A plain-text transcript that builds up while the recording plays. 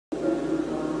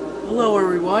Hello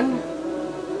everyone,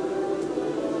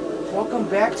 welcome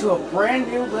back to a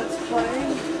brand new Let's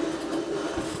Play.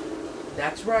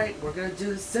 That's right, we're gonna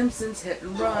do the Simpsons Hit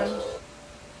and Run.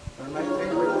 One of my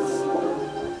favorites.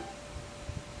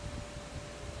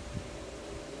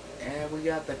 And we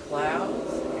got the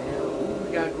clouds, and ooh,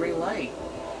 we got a green light.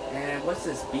 And what's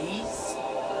this, bees?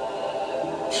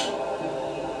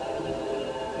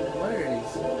 What are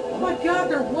these? Oh my god,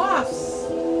 they're wasps!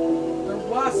 They're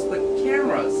wasps with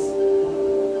cameras.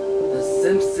 The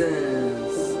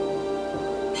Simpsons.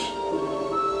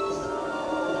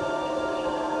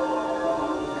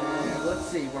 And let's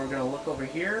see, we're gonna look over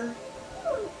here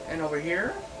and over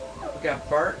here. We got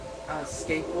Bart on a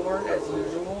skateboard as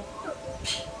usual.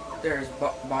 There's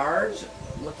Marge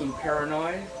looking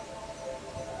paranoid.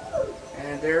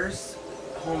 And there's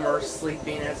Homer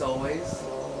sleeping as always.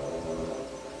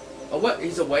 Oh, what?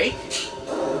 He's awake?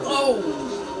 Oh!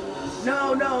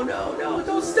 No, no, no, no!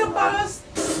 Don't step on us!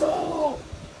 Oh.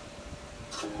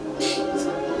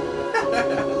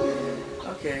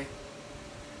 Okay.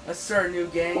 Let's start a new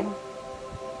game.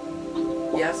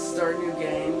 Yes, start a new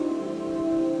game.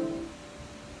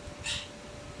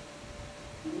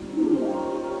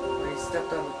 He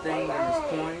stepped on the thing and there's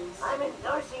coins. I'm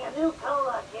endorsing a new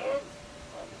cola, kids.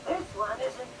 And this one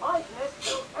isn't poisonous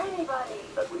to anybody.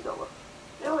 That we know of.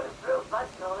 New and improved Buzz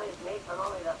Cola is made from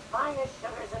only the finest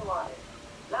sugars and waters.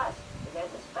 Plus, it has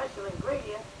a special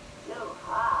ingredient, too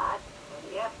hot for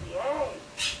the FDA.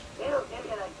 It'll give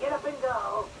you the get up and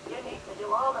go you need to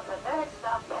do all the pathetic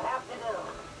stuff you have to do.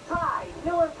 Try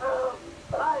new improved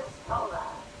Buzz Cola.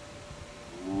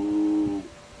 Ooh,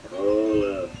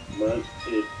 cola.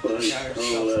 Musted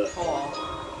Buzz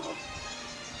Cola.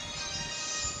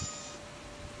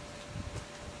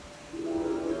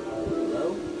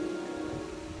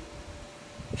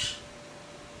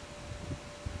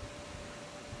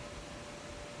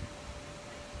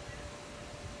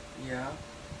 Yeah.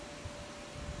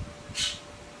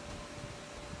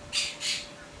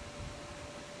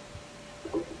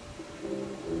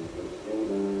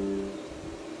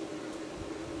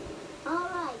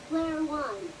 Alright, player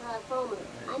one, Homer.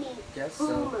 I mean, Guess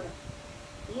Homer.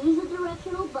 So. Use a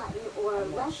directional button or a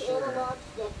left sure. analog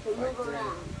stick to move Right there.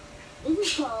 around. This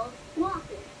is called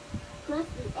walking. Press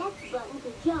the X button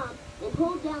to jump and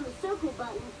hold down the circle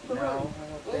button to No, run. I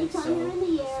don't think Anytime so. you're in the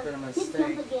It's air, been a hit mistake.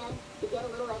 jump again to get a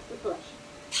little extra push.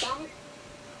 Got it?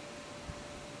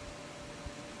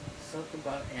 Something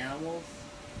about animals?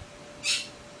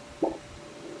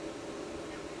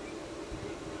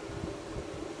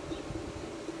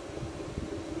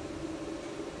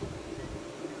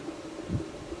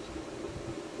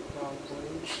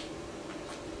 Probably.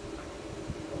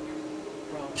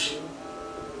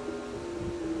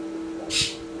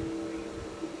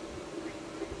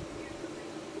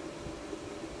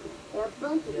 There are a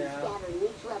bunch of these scattered in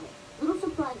each level. Little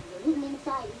surprises are hidden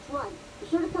inside each one. Be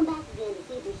sure to come back again to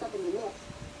see if there's something you missed.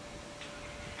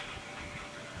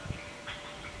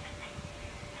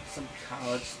 Some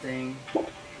college thing.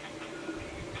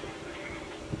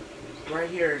 Right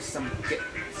here is some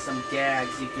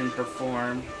gags you can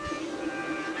perform.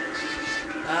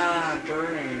 Ah,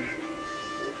 burning.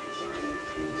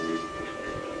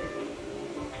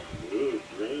 Ooh,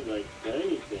 really like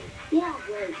anything. Yeah,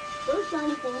 great. Those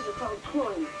shiny things are called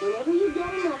coins. Whenever you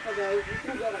get enough of those, you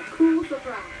can get a cool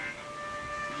surprise.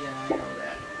 Yeah, I know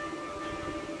that.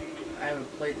 I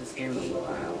haven't played this game in a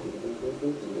while.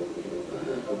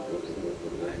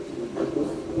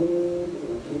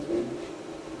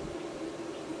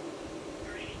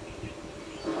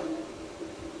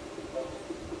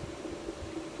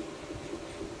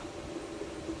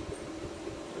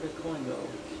 Where'd the coin go?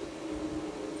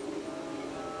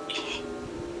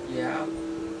 Yeah.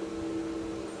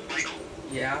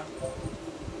 Yeah.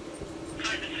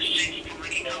 Hi, this is James from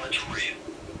Lincoln College. How are you?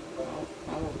 Oh,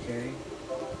 I'm okay.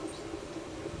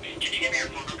 Can you give me your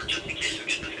phone number just in case we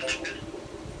get disconnected?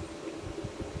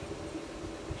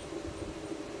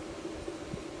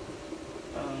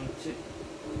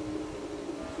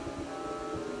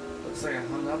 Looks like I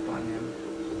hung up on him.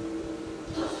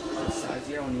 Besides,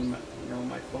 you don't need know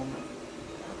my phone number.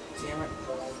 Damn it.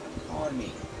 Stop calling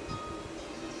me.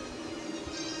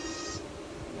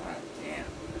 God damn.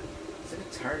 I'm sick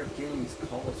and tired of getting these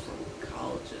calls from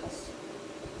colleges.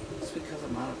 Just because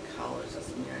I'm out of college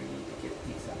doesn't mean I need to get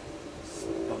these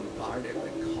bombarded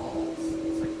with calls.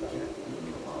 It's like, leave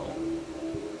me alone.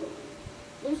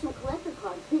 There's some collector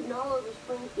cards hidden all over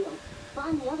Springfield.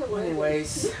 Find the other one.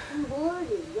 Anyways. This reward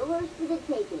is yours for the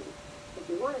taking. If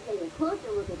you want to take a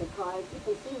closer look at the cards, you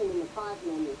can see them in the pause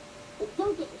menu. But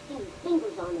don't get your stinky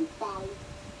fingers on them, fatty.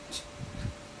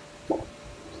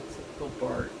 Typical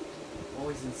Bart.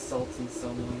 always insulting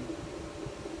someone.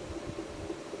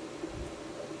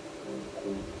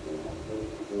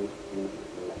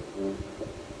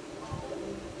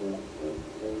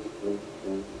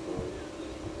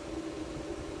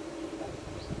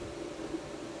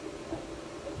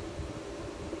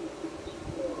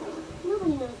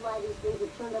 Nobody knows why these things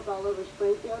have turned up all over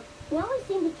Springfield. They always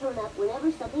seem to turn up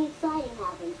whenever something exciting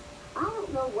happens. I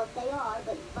don't know what they are,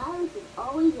 but violence is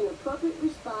always an appropriate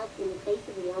response in the face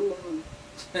of the unknown.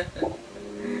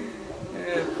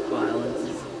 Violence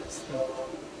is...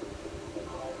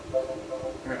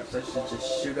 Perhaps I should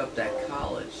just shoot up that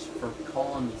college for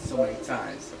calling me so many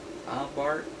times. Huh,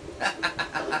 Bart?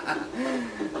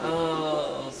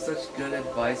 Oh, such good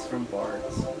advice from Bart.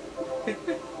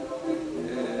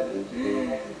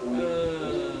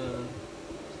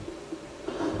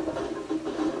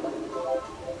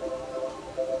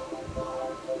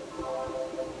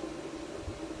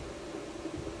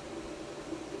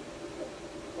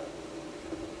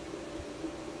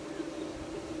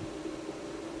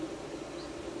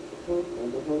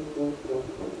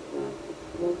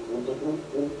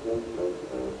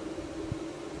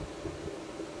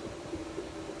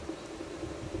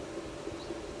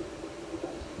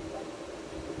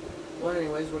 Well,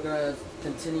 anyways, we're gonna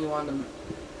continue on the...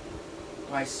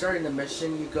 By starting the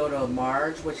mission, you go to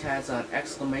Marge, which has an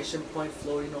exclamation point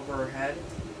floating over her head.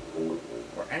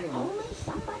 Or anyone. Only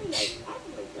somebody has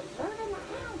every dessert in the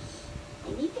house. I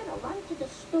need you to run to the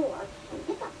store and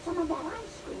pick up some of that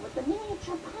ice cream with the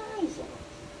miniature pies in it.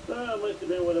 Ah, must have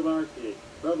been one of our kids.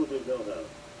 Probably Millhouse.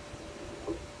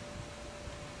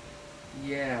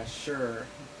 Yeah, sure.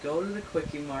 Go to the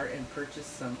Quickie Mart and purchase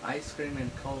some ice cream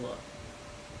and cola.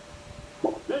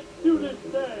 Let's do this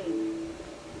thing!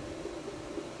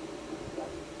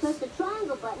 Press the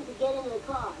triangle button to get into the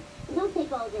car. It don't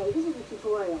take all day. This is a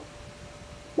tutorial.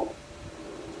 Okay,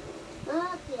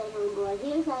 homeboy,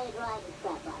 here's how you drive the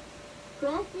crap box.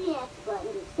 Press the X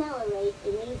button to accelerate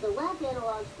and use the left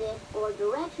analog stick or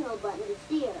directional button to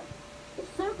steer. The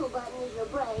circle button is your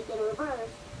brake and reverse,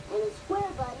 and the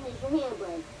square button is your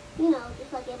handbrake. You know,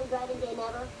 just like every driving game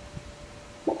ever.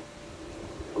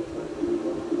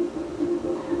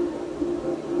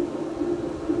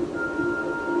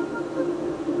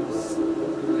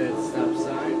 That stop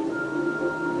sign.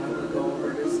 I'm gonna go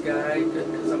over this guy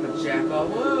because I'm a jack off.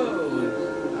 Whoa!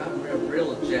 I'm a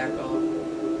real jack off.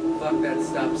 Fuck that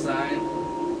stop sign.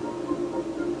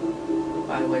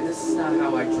 By the way, this is not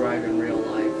how I drive in real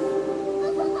life.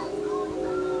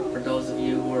 For those of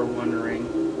you who are wondering.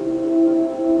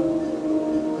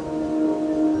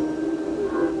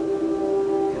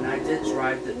 And I did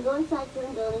drive You the... can go inside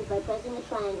certain buildings by pressing the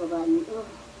triangle button. Ugh,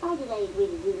 why did I agree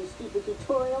to do this stupid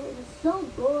tutorial? It was so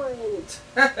boring.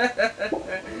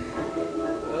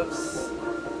 Oops.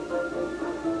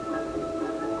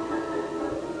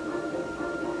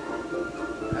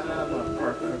 I'm gonna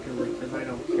park crookedly because I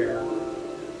don't care.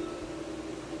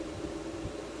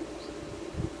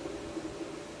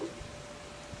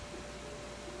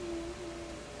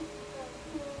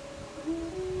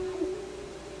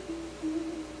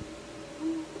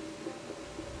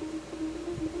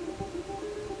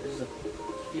 There's a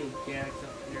few gags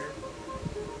up here.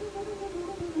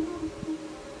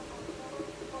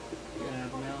 You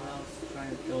have Millhouse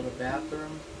trying to go to the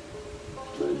bathroom.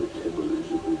 Deine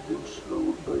metabolism has been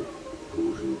slowed by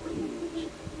frozen peas.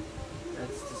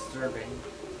 That's disturbing.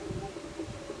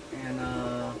 And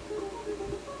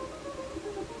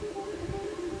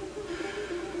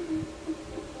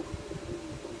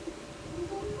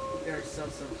there's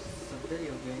some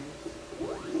video games.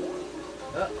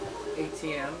 Oh,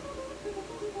 ATM.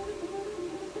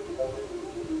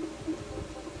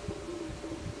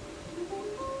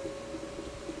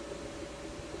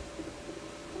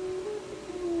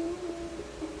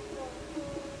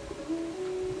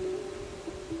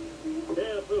 Hey,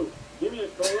 Apu, give me a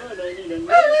cola and I need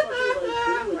another fucking ice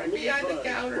cream with Right mini behind the pies.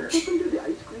 counter. What happened to the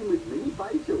ice cream with mini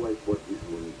pies your wife bought this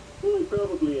morning? Well, we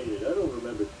probably ate it. I don't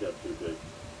remember stuff too good.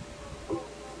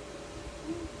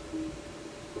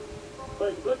 My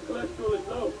blood cholesterol is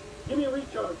low. Give me a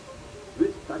recharge.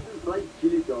 This patent fried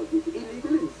chili dog is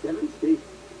illegal in 7 states.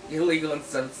 Illegal in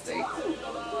some states.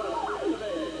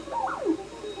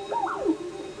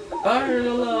 Fire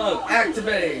alarm!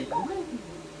 Activate!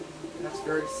 That's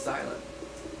very silent.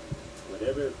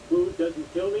 Whatever food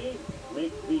doesn't kill me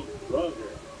makes me stronger.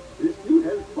 This new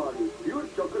health bar is pure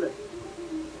chocolate.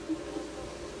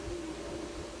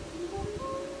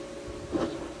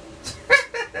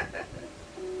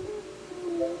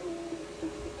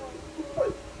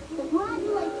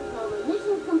 Congratulations, Homer.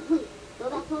 Mission complete. Go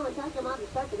back home and talk to Mom and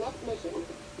start the next mission.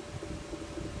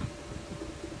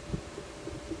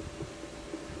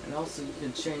 And also you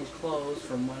can change clothes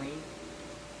for money.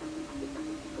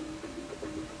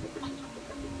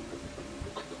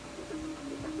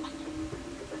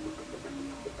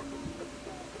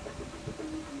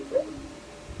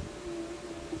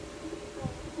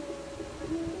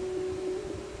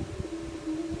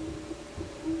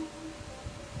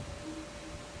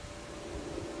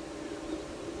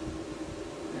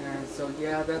 And so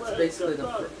yeah, that's basically the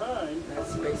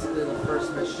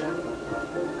first mission.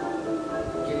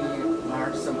 Getting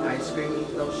Marge some ice cream,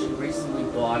 even though she recently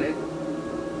bought it,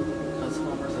 because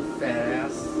Homer's a fat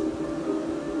ass.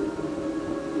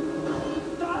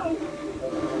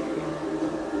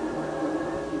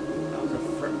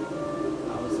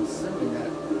 I was assuming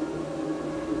that.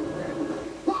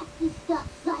 That's the stuff,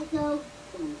 Psycho.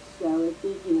 And so it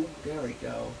begins. There we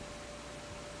go.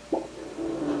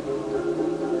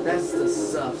 That's the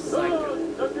stuff, Psycho.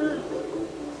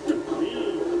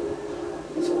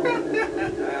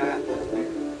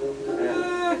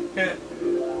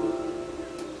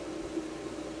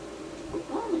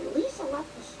 Oh, Lisa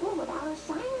left the school without a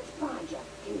science project.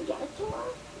 Can you get it to her?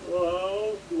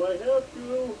 Well, do I have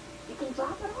to? You can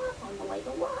drop it off on the way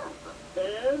to work.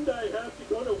 And I have to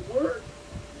go to work?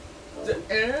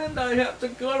 And I have to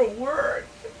go to work.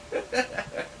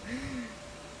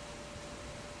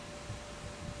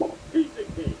 Piece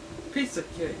of cake. Piece of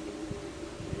cake.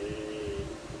 Yay.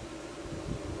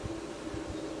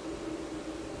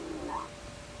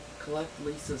 Collect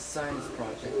Lisa's science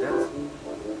project. That's...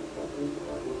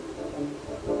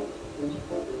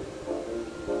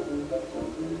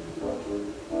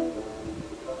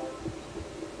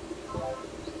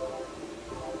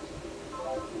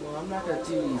 Well, I'm not gonna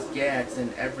do these gags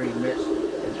in every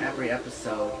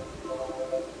episode.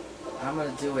 I'm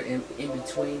gonna do it in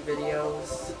between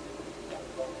videos,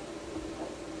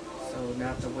 so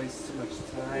not to waste too much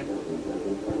time.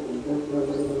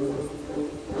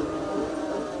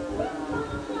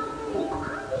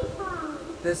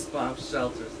 This bomb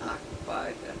shelter's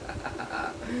occupied.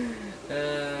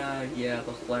 Yeah,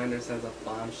 the Flanders has a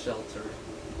bomb shelter.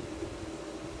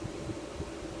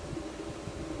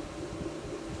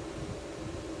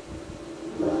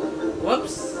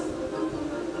 Whoops!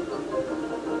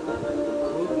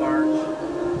 Move, Marge.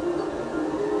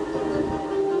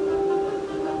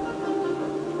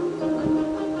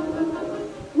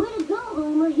 Way to go,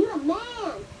 Homer. You're a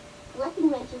man. Collecting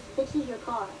wrenches fixes your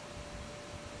car.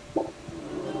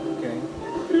 Okay.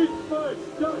 It's my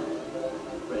stuff.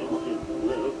 Friendship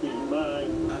will be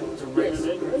mine. I have to race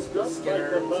Principal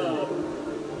Skinner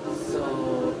So,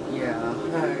 yeah,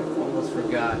 I almost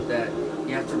forgot that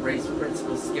you have to race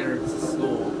Principal Skinner to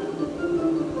school.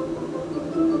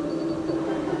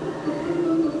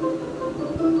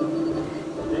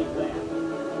 Take that.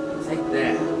 Take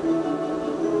that.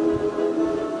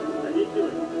 How you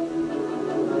doing?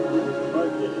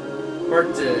 Mark did it. Bart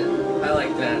did it. I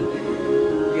like that.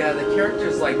 Yeah, the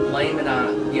characters like blame it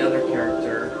on the other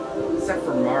character, except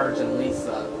for Marge and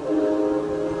Lisa.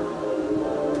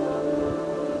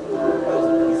 That was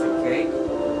a piece of cake.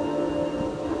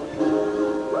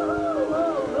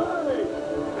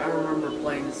 I remember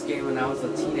playing this game when I was a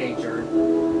teenager.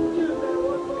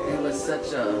 It was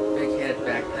such a big hit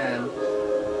back then.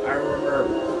 I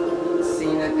remember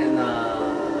seeing it in the...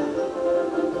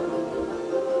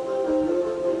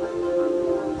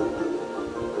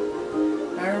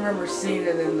 I remember seeing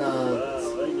it in the...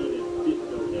 Wow, I need a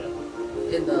disco now.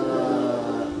 In the...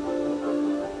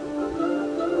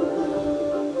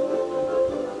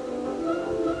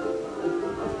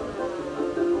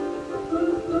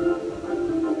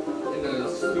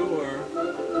 store.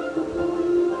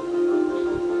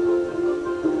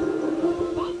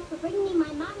 Thanks for bringing me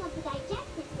my model of the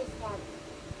digestive system.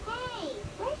 Hey,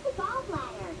 where's the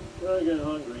gallbladder? I got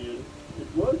hungry and it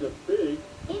was a pig.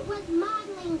 It was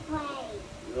modeling clay.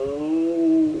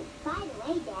 No. By the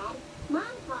way, Dad,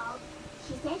 Mom called.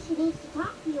 She says she needs to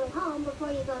talk to you at home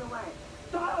before you go to work.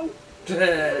 Fire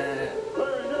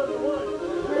another one.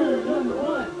 Fire another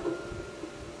one.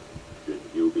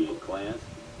 Shouldn't you be in class?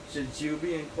 Should you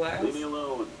be in class? Leave me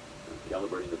alone. I'm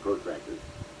calibrating the protractors.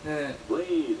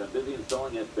 Please, I'm busy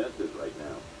installing asbestos right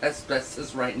now.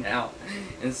 Asbestos right now.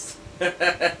 Go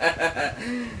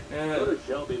to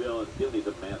Shelbyville and give me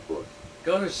some math books.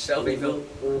 Go to Shelbyville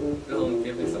and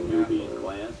give me some Shouldn't you math. be in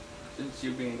class? Shouldn't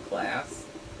you be in class?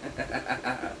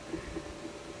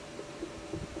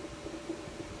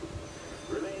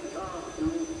 Remain calm,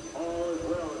 students. All is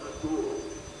well in the school.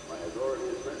 My authority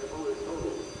as principal is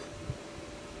total.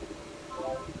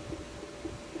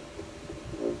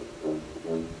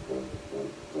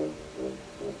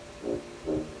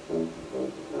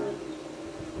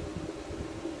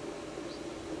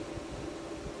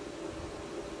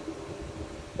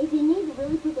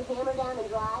 really put the hammer down and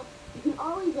drive, you can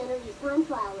always enter these time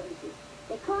trial races.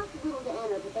 They cost little to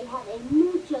enter, but they have a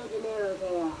mucho dinero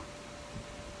there.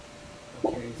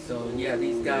 Okay, so yeah,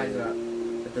 these guys are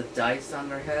with the dice on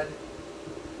their head.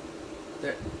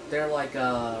 They're like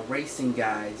racing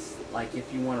guys. Like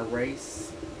if you want to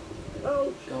race,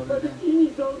 Ouch! go to The them.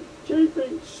 bikinis don't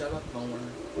chafing! Shut up, Homer.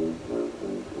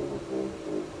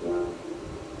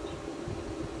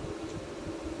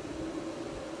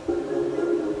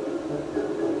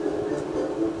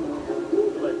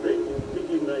 My brakes are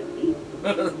kicking my feet.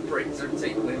 The brakes are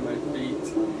tickling my feet.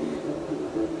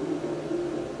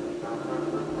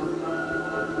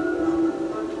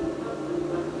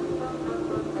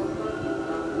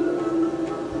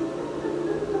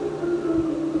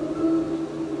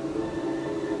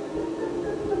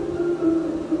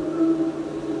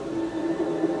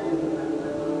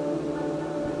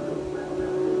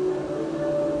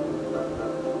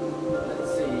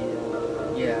 Let's see.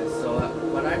 Yeah, so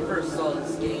when I first saw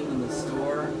this game in the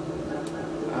store,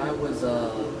 I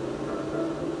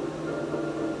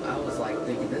was like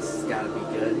thinking this has got to be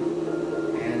good,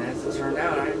 and as it turned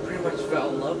out, I pretty much fell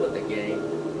in love with the game.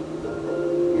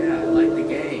 Yeah, I liked the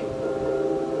game.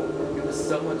 It was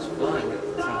so much fun at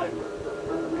the time,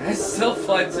 and it's still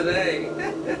fun today.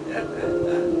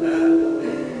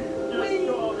 Just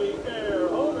call me Air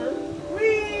Homer.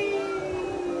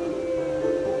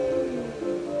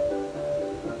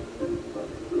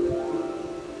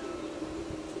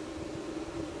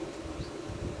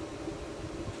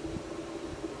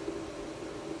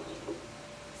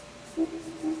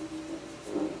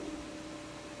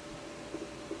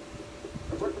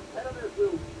 Our competitors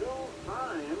will do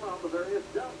time on the various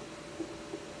jumps.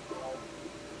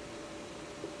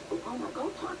 Oh, now go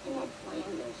talk to Ned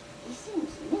Flanders. He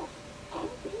seems miffed and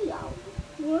P.O.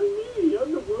 Why me?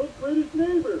 I'm the world's greatest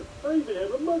neighbor. I even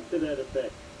have a mug to that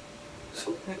effect.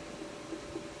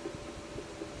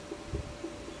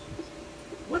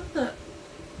 What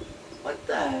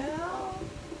the hell?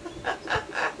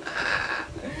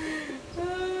 Oh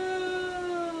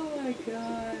my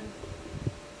god.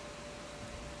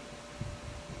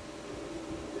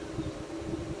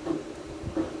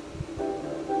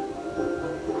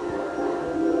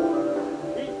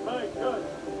 Eat my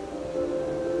guts.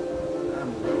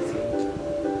 I'm lazy.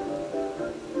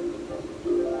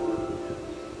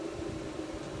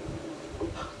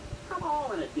 I'm all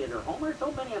in a dinner, Homer.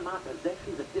 So many of my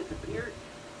possessions have disappeared.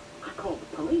 I called the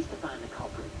police to find the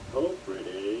culprit. Culprit,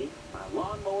 eh? My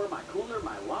lawnmower, my cooler,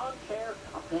 my lawn chair,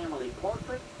 a family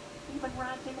portrait, even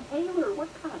Rod's inhaler. What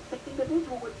kind of sick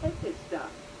individual would take this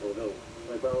stuff? Oh no,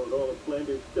 I borrowed all of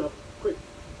Flanders' stuff. Quick,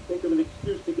 think of an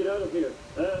excuse to get out of here.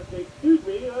 Excuse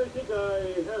me, I think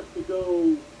I have to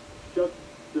go shuck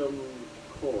some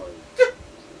corn.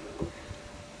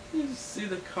 You just see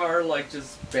the car like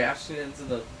just bashing into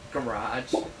the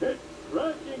garage. It's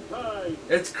crashing time!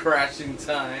 It's crashing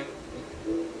time.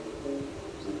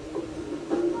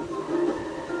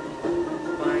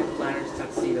 Find Flanders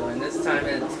tuxedo, and this time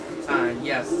it's time.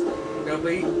 Yes,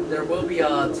 there will be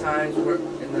times where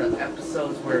in the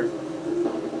episodes where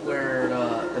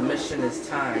the mission is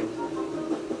timed.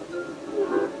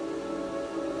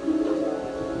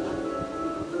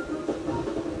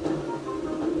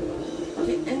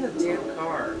 Get in the damn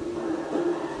car.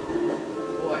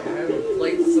 Boy, I haven't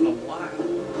played this in a while.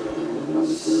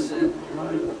 Shit.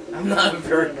 I'm not a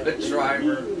very good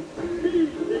driver. Speed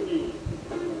thingy!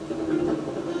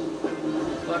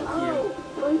 Fuck you. Ow!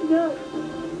 My neck!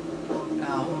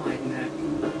 Ow, my neck.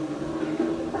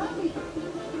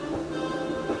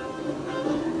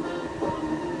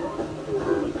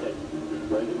 One sec.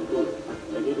 Brandon Cooler.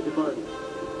 I gave it to Barney.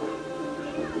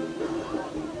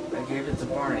 I gave it to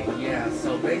Barney. Yeah, so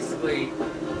basically,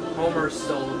 Homer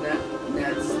stole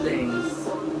Ned's things.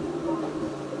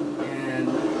 And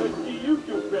Let's see you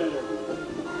do better.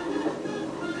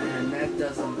 Ned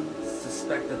doesn't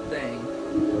suspect a thing.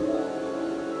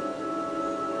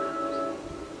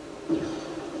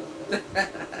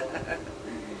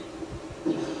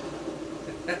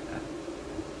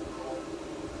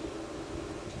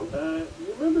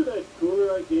 You remember that cooler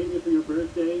I gave you for your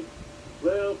birthday?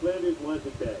 Well, Flanders wants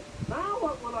it back. Now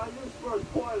what will I use for a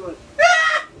toilet?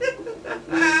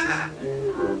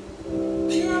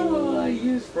 What will I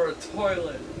use for a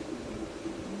toilet?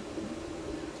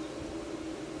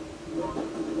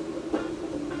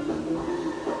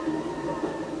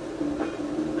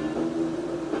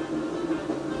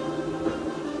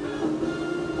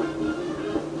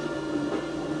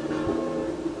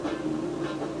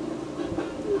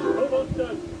 Almost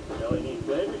done. Now I need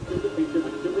Flanders to the picture of a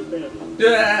stupid family.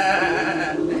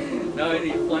 Now I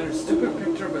need Flanders' stupid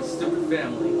picture of a stupid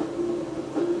family.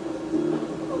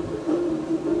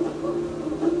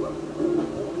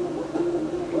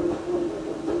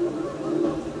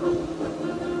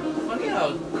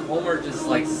 Homer just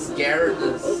like scattered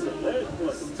this Okay, last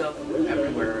one. stuff There's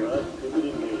everywhere. on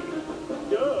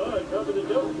top of the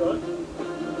dump truck.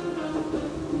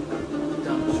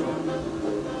 Dump truck.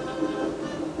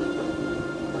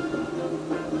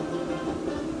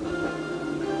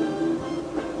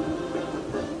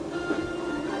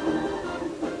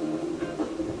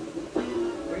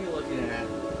 What are you looking at?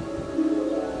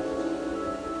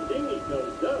 Dinghy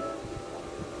comes up.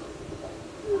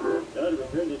 Gotta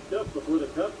return this stuff before the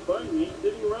cops find me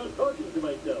sitting around talking to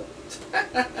myself.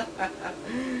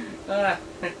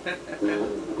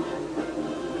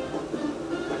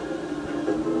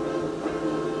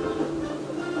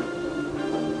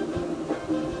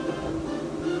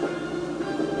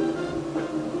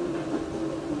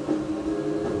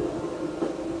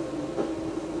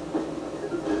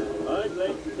 I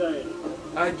blame society.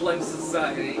 I blame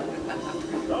society.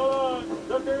 So long,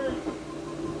 suckers!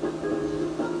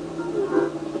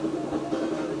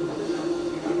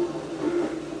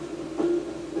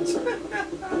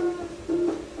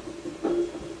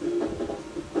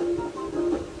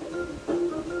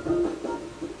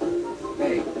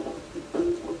 Hey,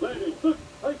 Flanders, look!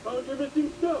 I found your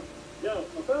missing stuff! Now,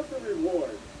 about the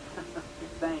reward.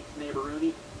 Thanks, neighbor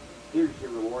Rooney. Here's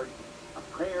your reward. A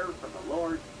prayer from the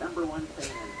Lord's #1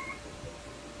 fan.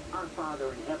 Our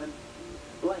Father in heaven,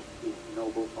 bless these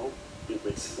noble folk.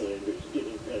 Stupid Flanders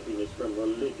getting happiness from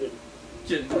religion.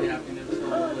 getting happiness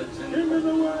from religion. King of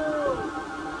the world!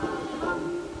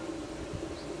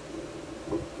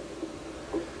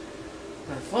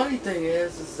 The funny thing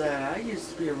is that I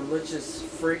used to be a religious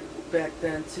freak back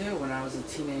then too. When I was a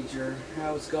teenager,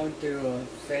 I was going through a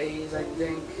phase. I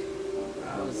think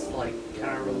I was like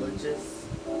kind of religious,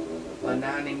 but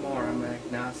not anymore. I'm an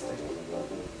agnostic.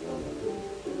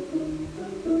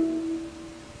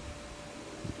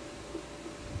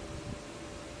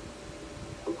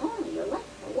 Homer, you're late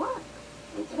for work.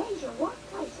 And today's your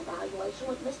workplace evaluation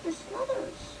with Mr.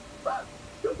 Smithers. Ah,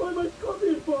 goodbye my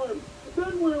scorpion farm!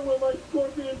 Then where will my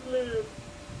scorpions live?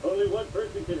 Only one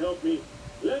person can help me.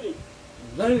 Lenny.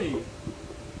 Lenny.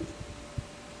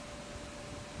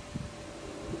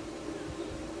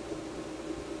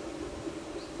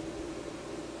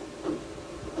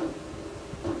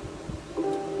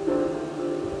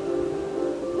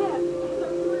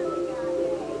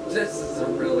 This is a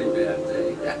really bad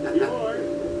day. Yours.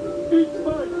 Eat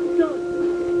my dust.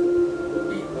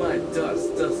 Eat my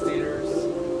dust, dust eaters.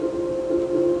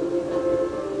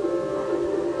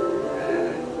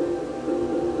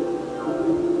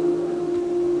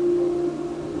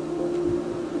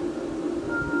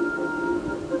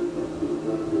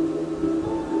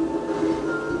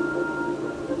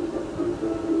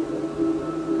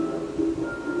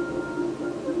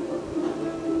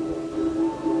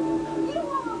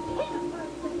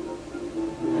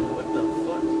 What the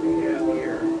fuck do we have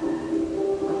here?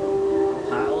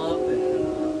 Pile up and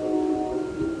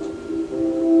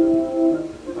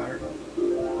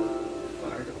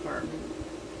fire department.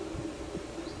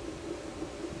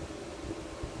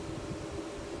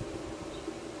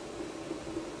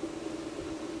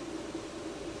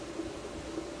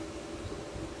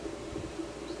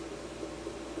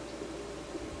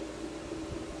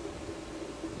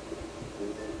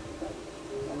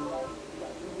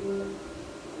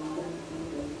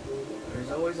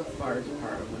 There's always a fire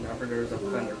department whenever there's a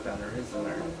fender bender, isn't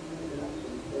there?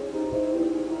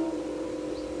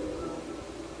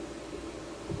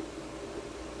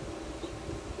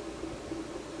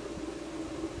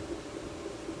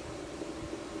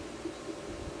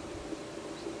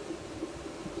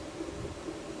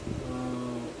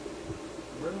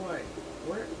 Where do I?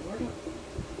 Where do?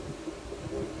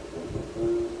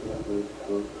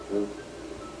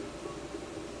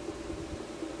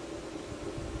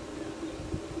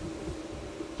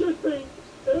 Chest pain.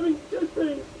 Having chest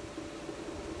pain.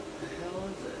 The hell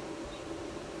is it?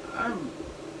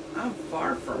 I'm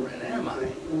far from it, am I?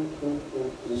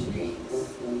 Jeez.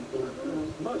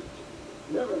 Must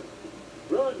never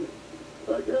run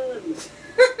again.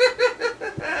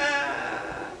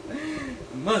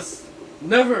 Must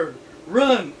never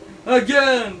run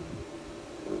again.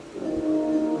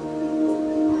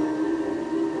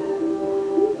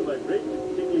 My brain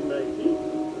is sticking my teeth.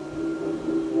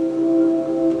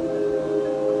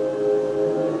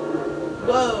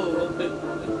 Whoa.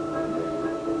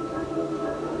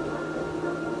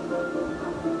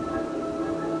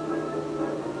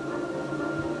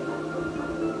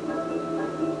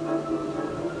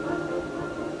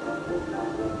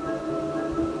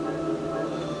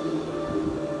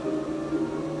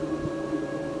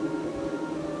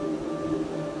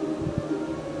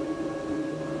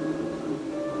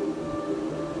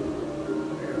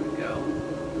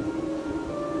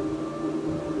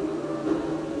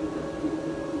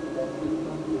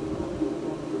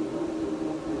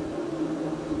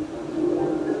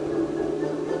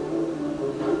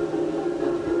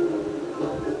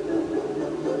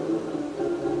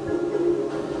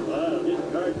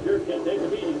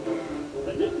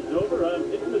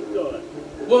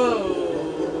 Whoa!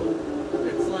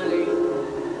 It's Lenny.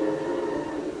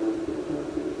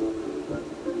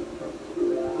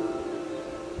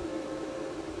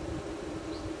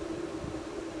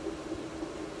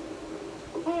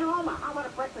 Hey, Homer, how about a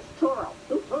breakfast churro?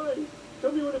 No time.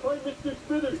 Tell me when to find Mr.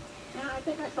 Smithers. Yeah, I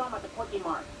think I saw him at the Quickie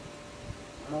Mart.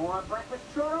 More breakfast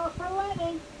churros for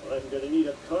Lenny. I'm gonna need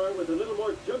a car with a little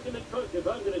more junk in the trunk if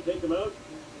I'm gonna take him out.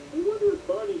 I wonder if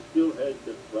Barney still has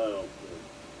the plow.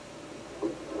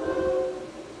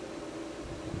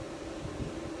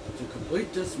 To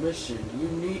complete this mission,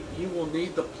 you will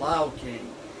need the Plow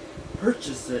King.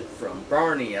 Purchase it from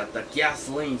Barney at the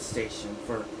gasoline station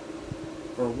for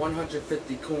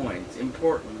 150 coins.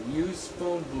 Important. Use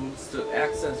phone booths to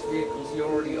access vehicles you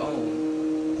already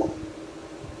own.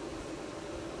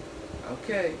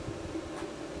 Okay.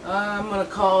 I'm gonna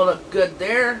call it good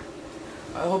there.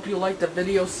 I hope you liked the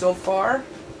video so far.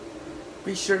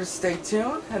 Be sure to stay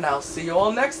tuned, and I'll see you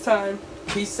all next time.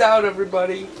 Peace out,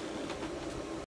 everybody.